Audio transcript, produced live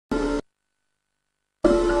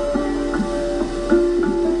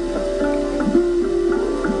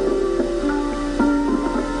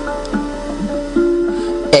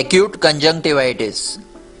Acute conjunctivitis.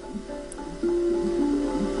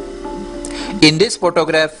 In this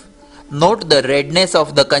photograph, note the redness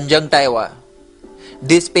of the conjunctiva.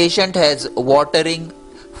 This patient has watering,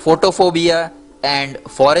 photophobia and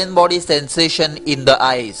foreign body sensation in the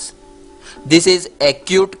eyes. This is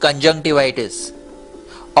acute conjunctivitis.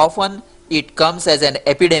 Often it comes as an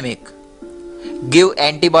epidemic. Give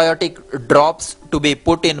antibiotic drops to be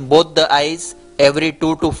put in both the eyes every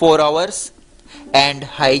 2 to 4 hours and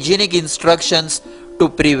hygienic instructions to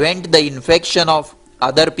prevent the infection of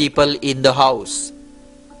other people in the house.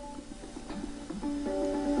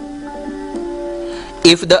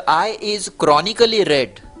 If the eye is chronically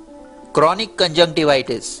red, chronic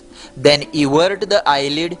conjunctivitis, then evert the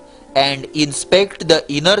eyelid and inspect the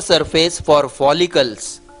inner surface for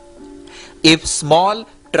follicles. If small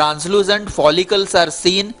translucent follicles are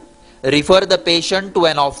seen, refer the patient to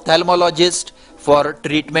an ophthalmologist for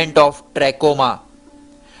treatment of trachoma.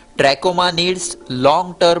 Trachoma needs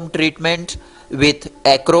long-term treatment with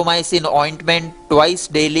acromycin ointment twice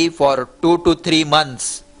daily for 2 to 3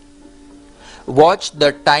 months. Watch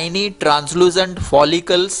the tiny translucent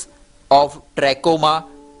follicles of trachoma.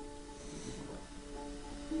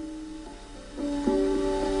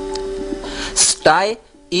 Stye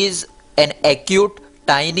is an acute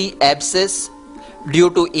tiny abscess due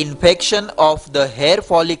to infection of the hair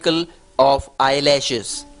follicle of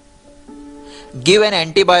eyelashes. Give an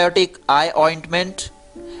antibiotic eye ointment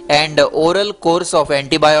and oral course of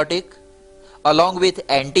antibiotic along with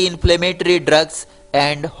anti-inflammatory drugs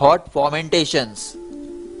and hot fomentations.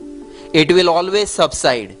 It will always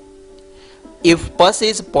subside. If pus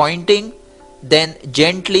is pointing, then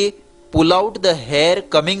gently pull out the hair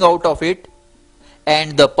coming out of it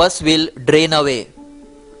and the pus will drain away.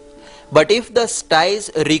 But if the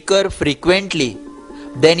styes recur frequently,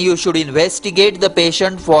 then you should investigate the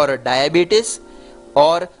patient for diabetes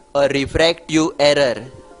or a refractive error.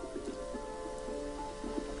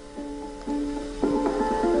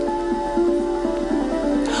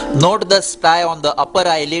 Note the stye on the upper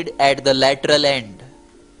eyelid at the lateral end.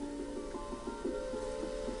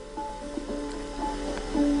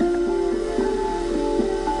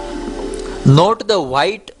 Note the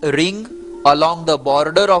white ring along the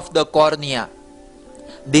border of the cornea.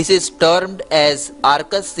 This is termed as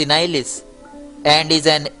arcus senilis and is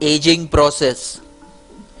an aging process.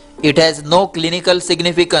 It has no clinical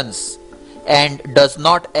significance and does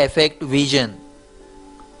not affect vision.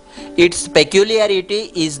 Its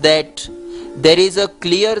peculiarity is that there is a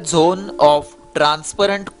clear zone of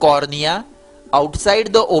transparent cornea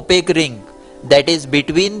outside the opaque ring that is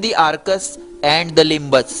between the arcus and the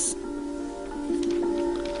limbus.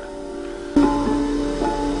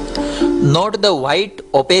 Note the white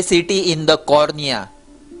opacity in the cornea.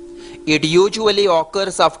 It usually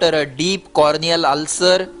occurs after a deep corneal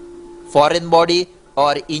ulcer, foreign body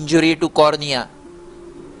or injury to cornea.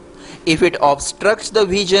 If it obstructs the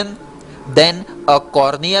vision, then a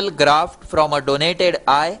corneal graft from a donated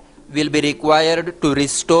eye will be required to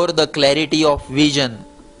restore the clarity of vision.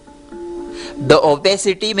 The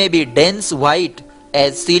opacity may be dense white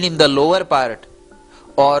as seen in the lower part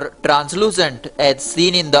or translucent as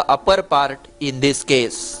seen in the upper part in this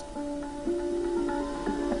case.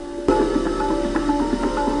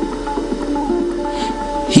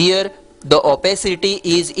 Here the opacity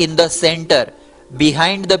is in the center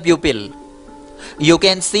behind the pupil. You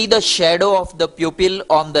can see the shadow of the pupil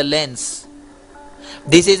on the lens.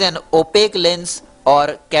 This is an opaque lens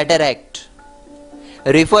or cataract.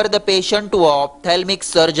 Refer the patient to an ophthalmic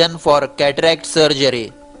surgeon for cataract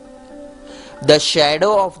surgery. The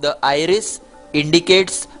shadow of the iris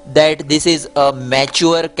indicates that this is a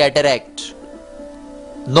mature cataract.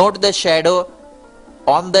 Note the shadow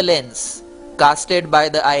on the lens casted by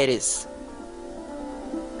the iris.